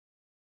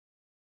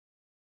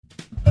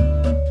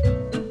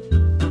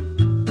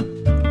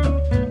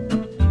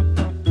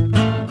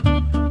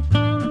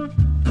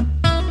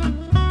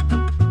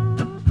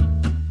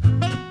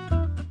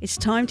It's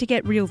time to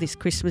get real this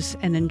Christmas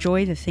and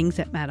enjoy the things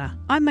that matter.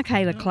 I'm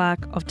Michaela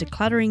Clark of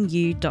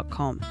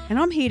declutteringU.com and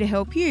I'm here to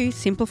help you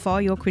simplify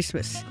your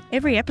Christmas.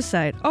 Every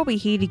episode, I'll be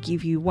here to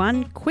give you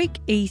one quick,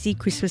 easy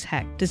Christmas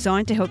hack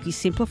designed to help you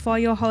simplify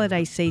your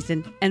holiday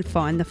season and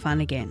find the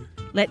fun again.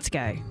 Let's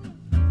go.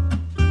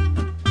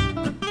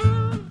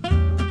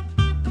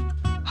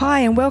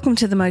 Hi and welcome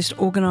to the most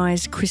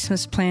organised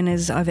Christmas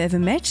planners I've ever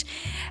met.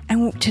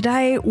 And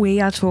today we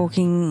are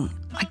talking,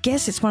 I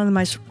guess it's one of the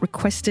most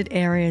requested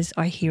areas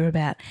I hear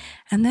about,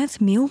 and that's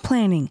meal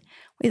planning.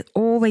 With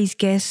all these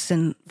guests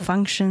and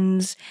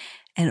functions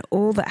and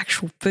all the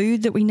actual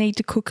food that we need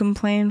to cook and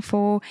plan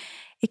for,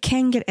 it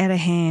can get out of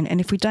hand. And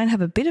if we don't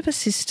have a bit of a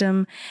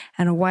system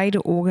and a way to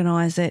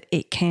organise it,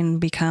 it can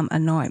become a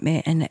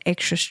nightmare and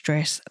extra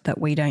stress that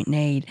we don't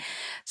need.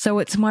 So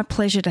it's my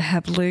pleasure to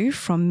have Lou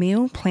from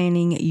Meal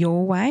Planning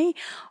Your Way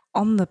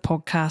on the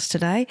podcast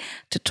today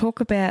to talk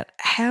about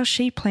how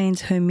she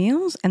plans her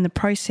meals and the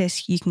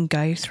process you can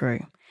go through.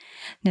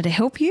 Now, to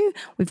help you,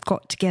 we've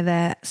got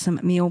together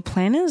some meal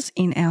planners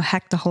in our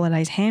Hack the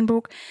Holidays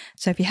handbook.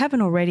 So if you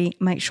haven't already,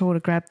 make sure to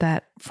grab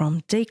that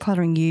from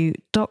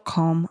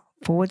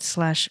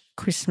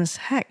declutteringU.com/Christmas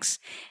hacks.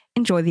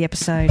 Enjoy the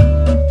episode.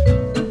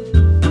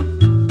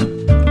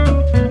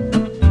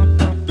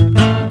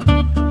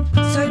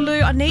 So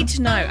Lou, I need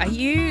to know,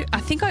 I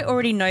think I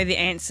already know the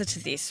answer to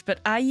this,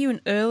 but are you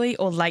an early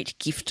or late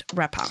gift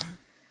wrapper?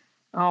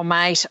 Oh,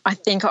 mate, I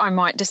think I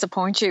might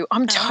disappoint you.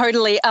 I'm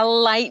totally a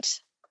late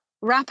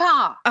wrapper.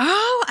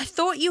 Oh, I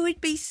thought you would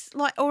be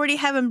like already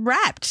have them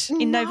wrapped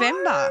in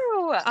November.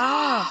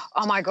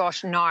 Oh my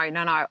gosh, no.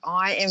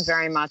 I am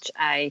very much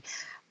a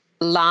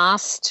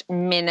last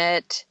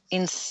minute,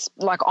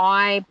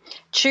 I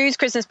choose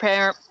Christmas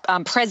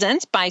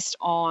presents based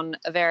on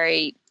a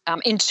very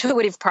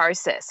intuitive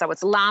process. So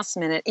it's last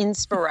minute,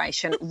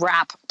 inspiration,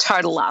 wrap,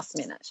 total last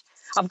minute.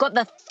 I've got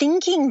the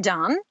thinking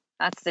done.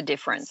 That's the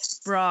difference.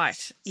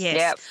 Right, yes.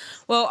 Yep.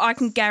 Well, I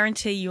can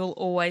guarantee you'll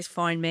always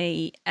find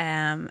me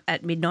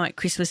at midnight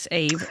Christmas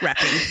Eve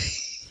wrapping.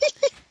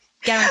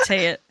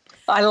 Guarantee it.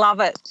 I love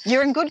it.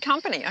 You're in good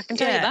company, I can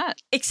tell you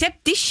that.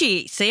 Except this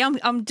year. See,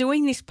 I'm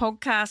doing this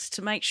podcast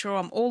to make sure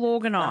I'm all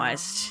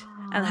organised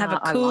and have a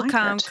cool,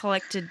 calm,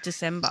 collected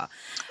December.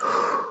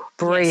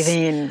 Breathe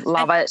in.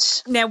 Love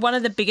it. Now, one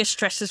of the biggest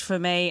stresses for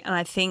me, and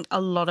I think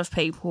a lot of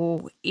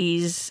people,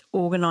 is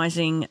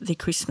organising the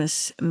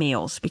Christmas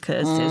meals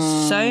because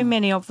there's so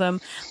many of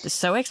them. There's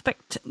so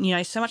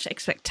much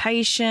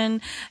expectation.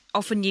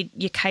 Often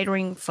you're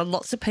catering for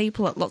lots of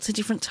people at lots of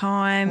different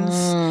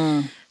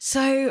times.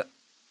 So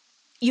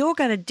you're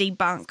going to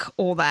debunk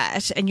all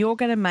that and you're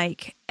going to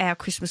make our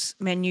Christmas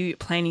menu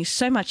planning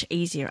so much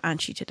easier,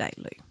 aren't you, today,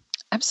 Lou?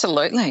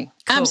 Absolutely.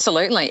 Cool.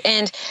 Absolutely.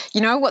 And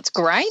you know what's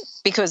great?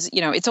 Because,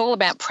 it's all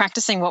about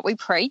practicing what we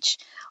preach.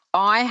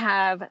 I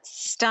have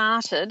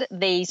started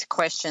these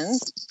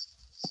questions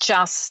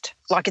just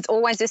like it's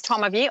always this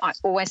time of year. I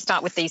always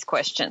start with these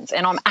questions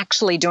and I'm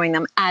actually doing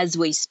them as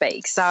we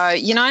speak. So,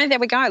 there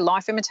we go.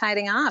 Life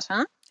imitating art,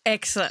 huh?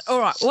 Excellent. All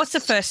right. What's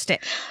the first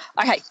step?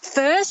 Okay.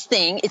 First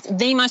thing, it's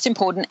the most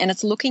important, and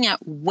it's looking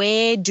at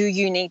where do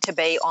you need to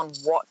be on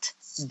what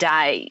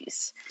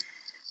days.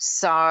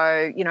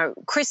 So,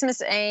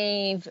 Christmas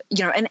Eve,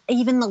 and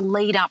even the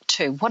lead up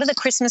to, what are the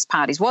Christmas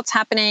parties? What's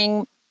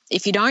happening?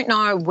 If you don't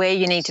know where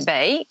you need to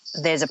be,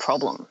 there's a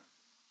problem.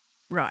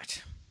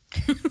 Right.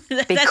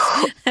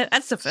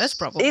 That's the first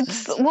problem.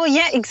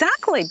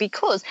 Exactly,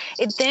 because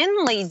it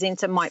then leads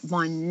into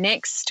my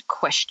next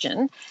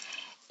question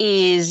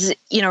is,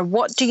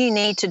 what do you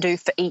need to do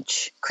for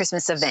each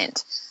Christmas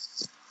event?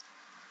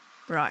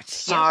 Right.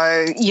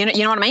 So, you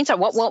know what I mean? So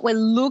what we're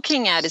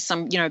looking at is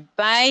some,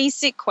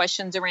 basic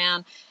questions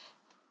around,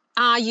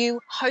 are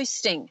you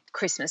hosting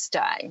Christmas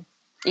Day?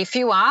 If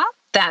you are,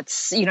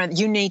 that's,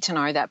 you need to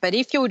know that. But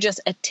if you're just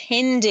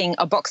attending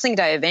a Boxing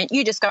Day event,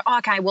 you just go,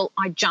 okay, well,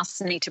 I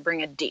just need to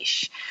bring a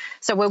dish.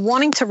 So we're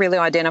wanting to really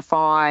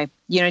identify,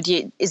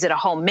 is it a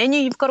whole menu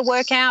you've got to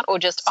work out or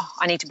just,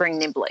 I need to bring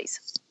nibblies?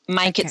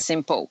 Make it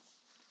simple.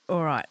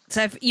 All right.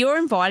 So if you're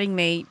inviting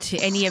me to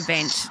any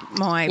event,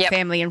 my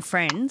family and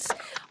friends,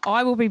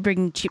 I will be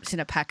bringing chips in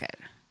a packet.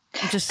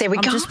 I'm just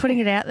putting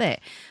it out there.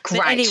 Great.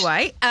 But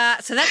anyway,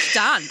 so that's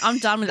done. I'm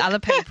done with other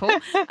people.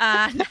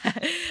 And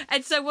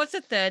so what's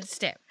the third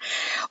step?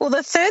 Well,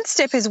 the third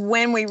step is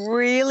when we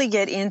really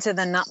get into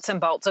the nuts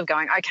and bolts of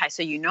going, okay,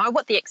 so you know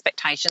what the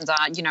expectations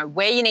are,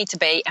 where you need to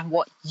be and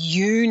what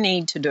you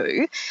need to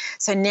do.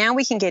 So now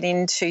we can get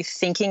into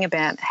thinking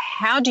about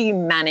how do you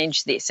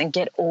manage this and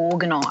get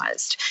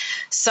organised.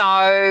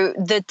 So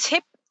the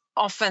tip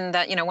often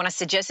that, when I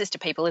suggest this to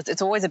people is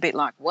it's always a bit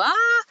like, what?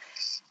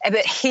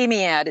 But hear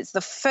me out. It's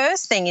the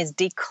first thing is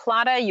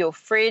declutter your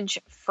fridge,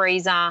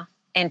 freezer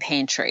and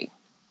pantry.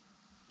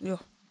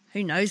 Oh,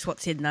 who knows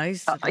what's in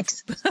those?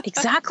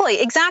 Exactly.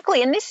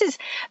 And this is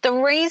the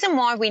reason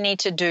why we need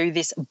to do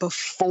this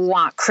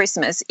before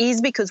Christmas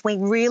is because we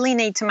really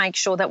need to make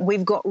sure that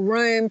we've got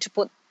room to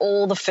put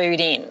all the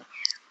food in.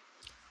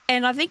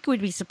 And I think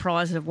we'd be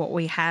surprised at what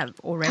we have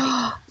already.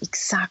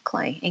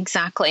 Exactly.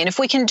 And if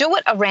we can do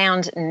it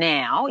around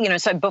now,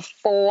 so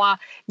before,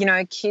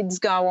 kids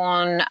go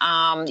on,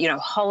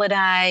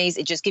 holidays,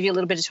 it just gives you a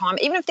little bit of time.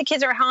 Even if the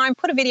kids are at home,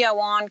 put a video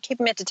on, keep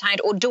them entertained,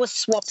 or do a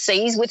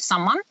swapsies with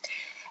someone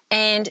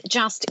and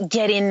just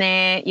get in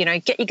there,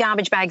 get your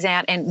garbage bags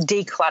out and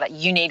declutter.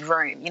 You need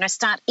room.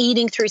 Start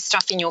eating through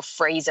stuff in your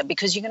freezer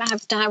because you're going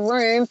to have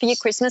room for your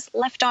Christmas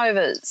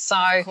leftovers. So,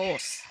 of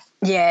course.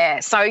 Yeah.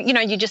 So,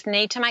 you just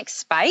need to make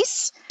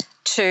space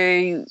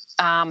to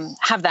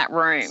have that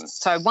room.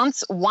 So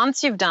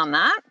once you've done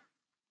that,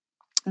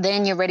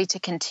 then you're ready to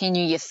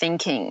continue your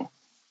thinking.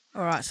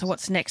 All right. So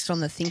what's next on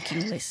the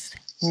thinking list?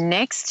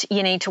 Next,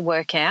 you need to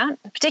work out,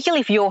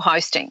 particularly if you're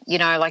hosting,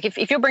 like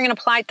if you're bringing a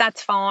plate,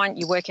 that's fine.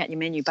 You work out your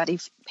menu. But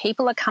if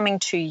people are coming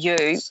to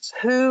you,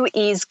 who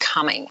is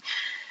coming?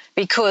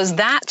 Because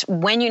that,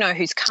 when you know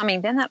who's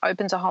coming, then that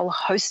opens a whole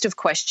host of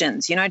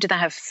questions. Do they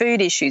have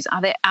food issues?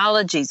 Are there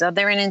allergies? Are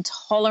there any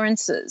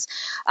intolerances?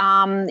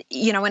 And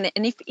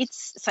if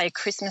it's, say, a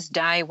Christmas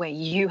day where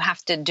you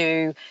have to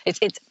do,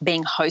 it's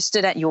being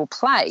hosted at your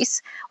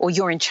place or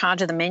you're in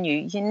charge of the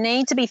menu, you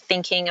need to be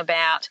thinking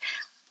about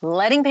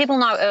letting people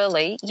know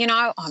early,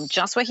 I'm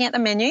just working at the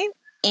menu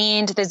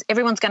and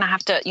everyone's going to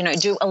have to,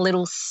 do a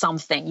little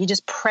something. You're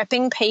just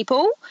prepping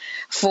people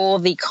for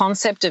the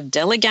concept of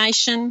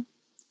delegation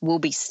will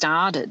be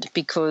started,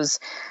 because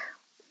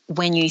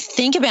when you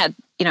think about,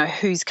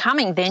 who's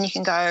coming, then you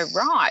can go,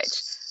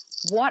 right,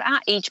 what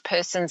are each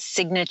person's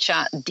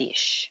signature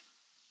dish?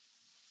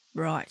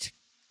 Right.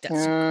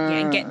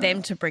 And get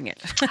them to bring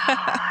it.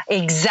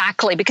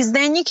 Exactly, because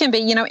then you can be,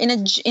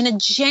 in a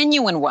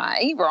genuine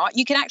way, right?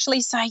 You can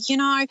actually say,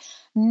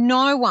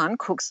 no one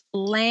cooks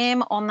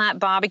lamb on that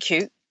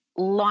barbecue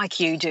like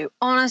you do.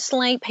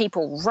 Honestly,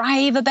 people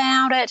rave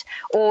about it.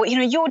 Or,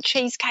 your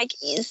cheesecake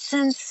is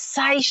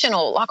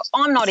sensational. Like,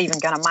 I'm not even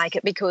going to make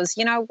it because,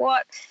 you know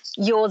what?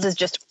 Yours is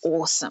just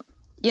awesome.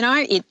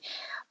 It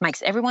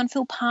makes everyone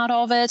feel part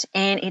of it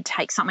and it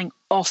takes something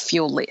off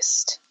your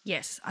list.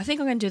 Yes, I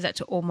think I'm going to do that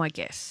to all my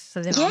guests,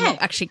 so then I'm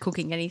not actually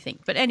cooking anything.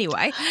 But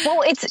anyway.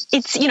 Well,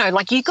 it's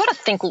you've got to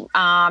think,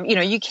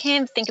 you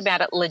can think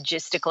about it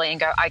logistically and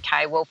go,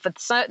 okay, well, for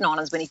certain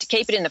honours we need to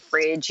keep it in the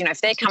fridge. If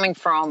they're coming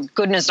from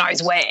goodness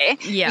knows where,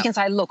 you can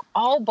say, look,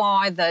 I'll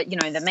buy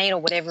the meat or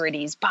whatever it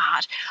is,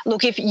 but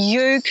look, if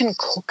you can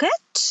cook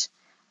it,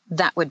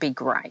 that would be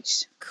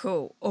great.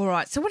 Cool. All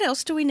right. So what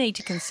else do we need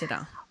to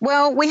consider?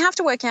 Well, we have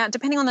to work out,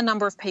 depending on the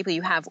number of people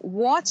you have,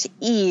 what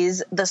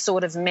is the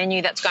sort of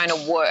menu that's going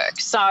to work.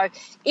 So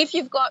if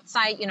you've got,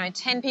 say,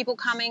 10 people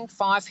coming,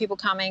 5 people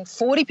coming,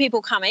 40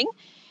 people coming,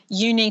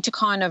 you need to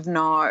kind of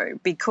know,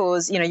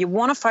 because, you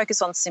want to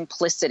focus on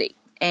simplicity.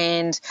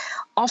 And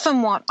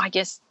often what I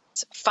guess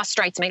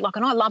frustrates me,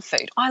 and I love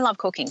food, I love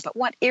cooking, but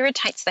what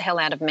irritates the hell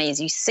out of me is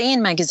you see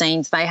in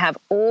magazines they have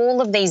all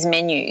of these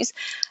menus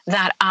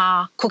that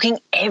are cooking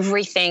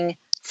everything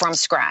from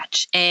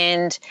scratch,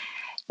 and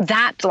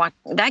that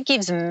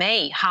gives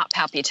me heart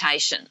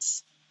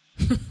palpitations.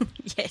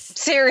 Yes.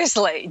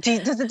 Seriously.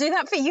 Does it do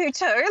that for you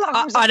too?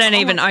 I don't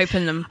even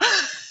open them.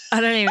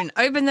 I don't even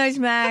open those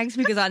mags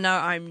because I know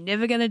I'm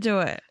never going to do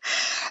it.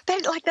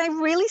 They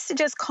really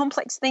suggest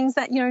complex things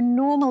that,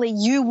 normally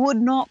you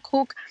would not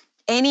cook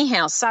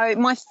anyhow. So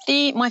my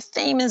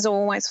theme is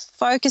always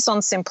focus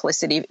on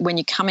simplicity when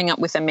you're coming up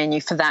with a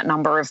menu for that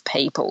number of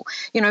people.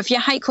 If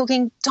you hate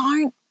cooking,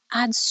 don't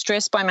add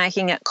stress by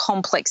making it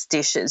complex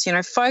dishes.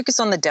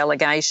 Focus on the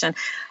delegation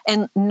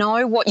and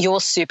know what your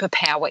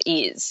superpower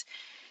is.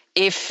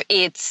 If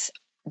it's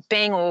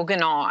being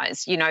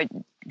organised, you're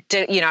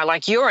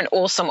an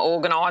awesome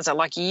organiser.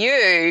 Like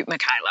you,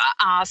 Michaela,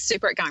 are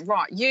super at going,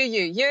 right,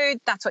 you,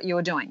 that's what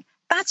you're doing.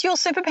 That's your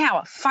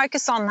superpower.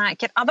 Focus on that.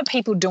 Get other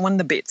people doing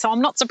the bit. So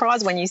I'm not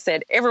surprised when you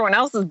said everyone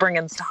else is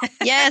bringing stuff.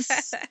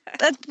 Yes,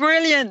 that's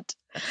brilliant.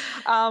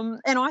 And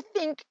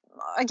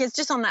I guess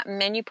just on that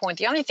menu point,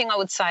 the only thing I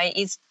would say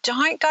is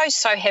don't go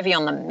so heavy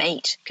on the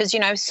meat, because,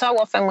 so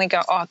often we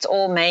go, oh, it's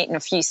all meat and a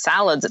few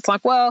salads. It's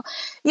like, well,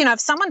 if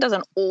someone does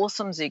an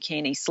awesome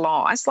zucchini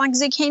slice, like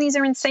zucchinis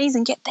are in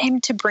season, get them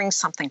to bring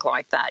something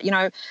like that.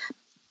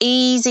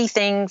 Easy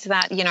things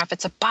that, if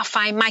it's a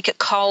buffet, make it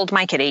cold,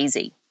 make it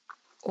easy.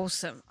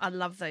 Awesome. I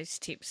love those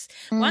tips.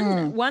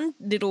 One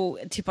little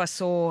tip I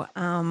saw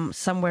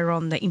somewhere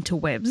on the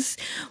interwebs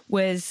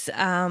was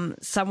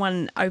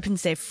someone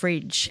opens their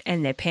fridge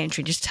and their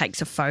pantry, just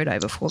takes a photo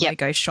before they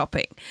go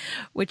shopping,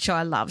 which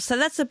I love. So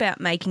that's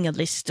about making a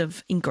list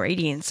of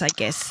ingredients, I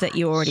guess, that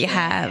you already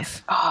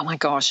have. Oh, my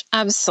gosh,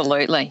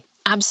 absolutely.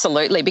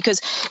 Absolutely,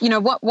 because,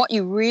 what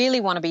you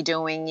really want to be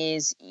doing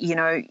is,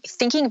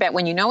 thinking about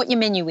when you know what your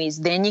menu is,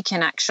 then you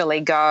can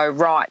actually go,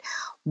 right,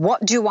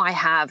 what do I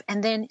have?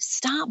 And then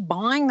start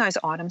buying those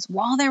items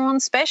while they're on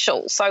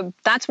special. So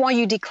that's why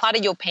you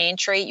declutter your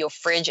pantry, your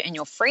fridge and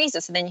your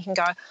freezer. So then you can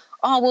go,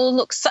 oh, well,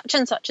 look, such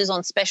and such is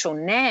on special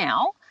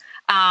now.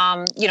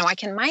 I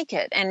can make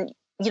it. And,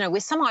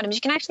 with some items,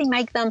 you can actually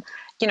make them,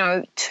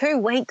 2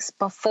 weeks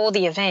before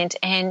the event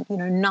and,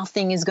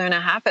 nothing is going to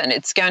happen.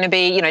 It's going to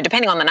be,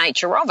 depending on the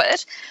nature of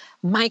it,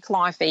 make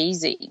life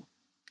easy.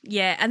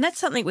 Yeah, and that's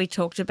something we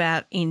talked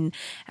about in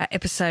our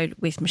episode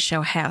with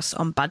Michelle House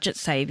on budget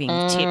saving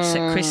tips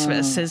at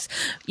Christmas is,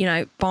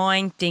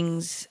 buying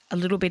things a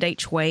little bit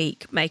each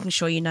week, making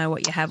sure you know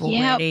what you have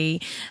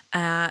already.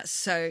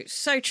 So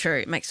true.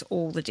 It makes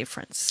all the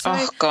difference. So,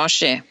 oh,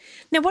 gosh, yeah.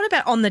 Now, what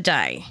about on the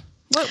day?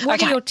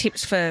 What are your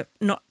tips for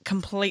not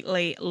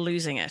completely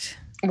losing it?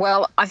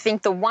 Well, I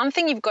think the one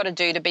thing you've got to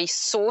do to be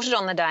sorted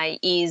on the day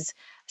is,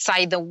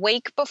 say, the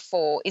week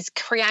before, is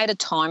create a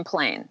time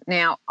plan.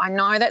 Now, I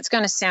know that's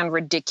going to sound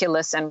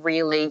ridiculous and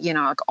really,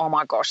 like, oh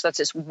my gosh, that's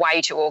just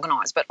way too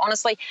organised. But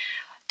honestly,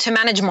 to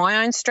manage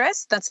my own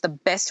stress, that's the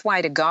best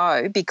way to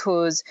go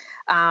because,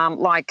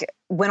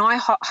 when I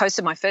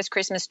hosted my first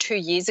Christmas 2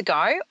 years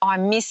ago, I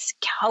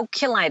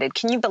miscalculated.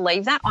 Can you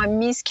believe that? I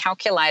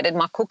miscalculated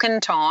my cooking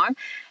time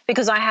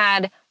because I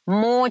had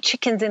more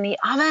chickens in the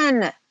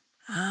oven.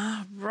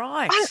 Ah,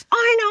 right.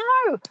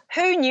 I know.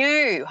 Who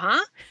knew,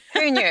 huh?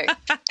 Who knew?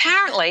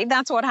 Apparently,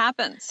 that's what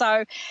happened.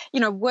 So,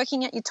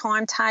 working at your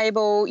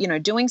timetable,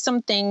 doing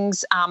some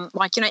things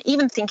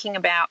even thinking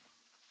about,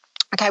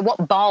 okay,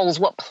 what bowls,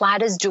 what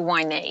platters do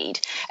I need?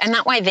 And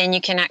that way then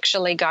you can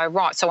actually go,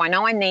 right, so I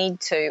know I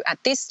need to,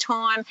 at this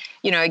time,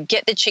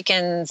 get the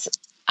chickens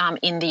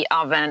in the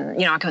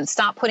oven. I can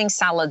start putting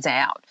salads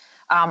out.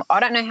 I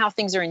don't know how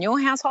things are in your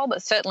household,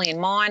 but certainly in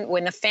mine,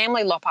 when the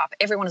family lop up,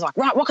 everyone's like,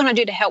 right, what can I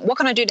do to help? What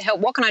can I do to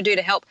help? What can I do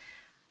to help?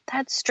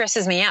 That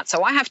stresses me out.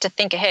 So I have to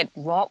think ahead.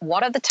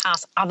 What are the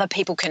tasks other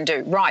people can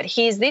do? Right,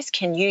 here's this.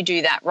 Can you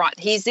do that? Right,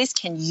 here's this.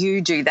 Can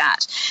you do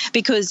that?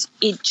 Because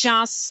it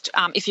just,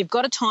 if you've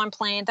got a time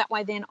plan, that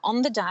way then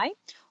on the day,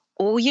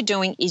 all you're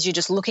doing is you're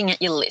just looking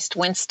at your list.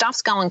 When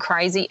stuff's going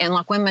crazy and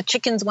like when my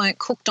chickens weren't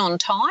cooked on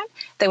time,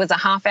 there was a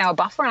half-hour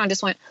buffer and I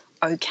just went,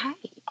 okay,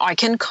 I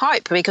can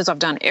cope because I've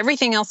done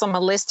everything else on my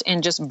list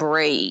and just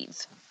breathe.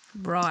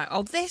 Right.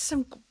 Oh, there's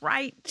some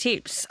great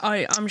tips.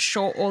 I'm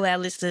sure all our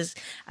listeners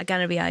are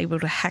going to be able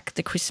to hack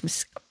the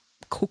Christmas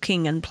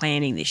cooking and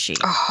planning this year.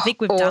 Oh, I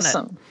think we've done it.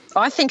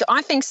 I think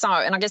so.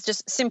 And I guess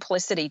just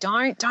simplicity.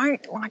 Don't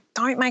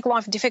make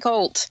life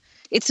difficult.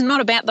 It's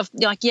not about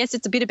yes,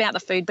 it's a bit about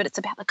the food, but it's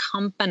about the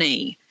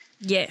company.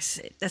 Yes,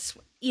 that's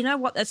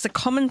the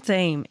common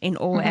theme in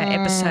all our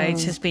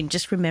episodes has been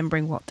just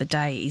remembering what the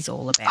day is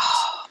all about.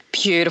 Oh,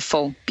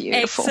 beautiful.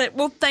 Excellent.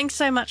 Well, thanks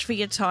so much for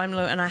your time,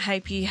 Lou, and I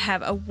hope you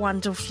have a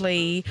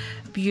wonderfully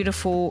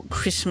beautiful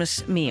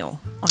Christmas meal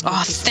on your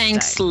Christmas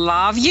thanks, day.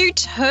 love. You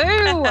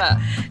too.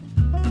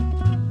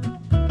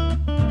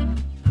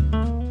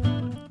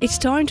 It's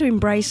time to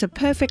embrace a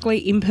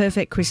perfectly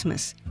imperfect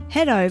Christmas.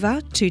 Head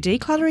over to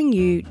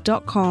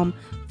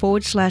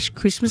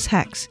declutteryou.com/Christmas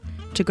hacks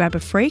to grab a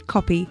free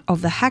copy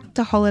of the Hack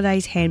the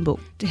Holidays Handbook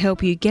to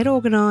help you get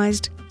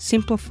organised,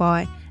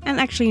 simplify, and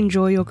actually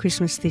enjoy your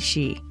Christmas this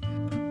year.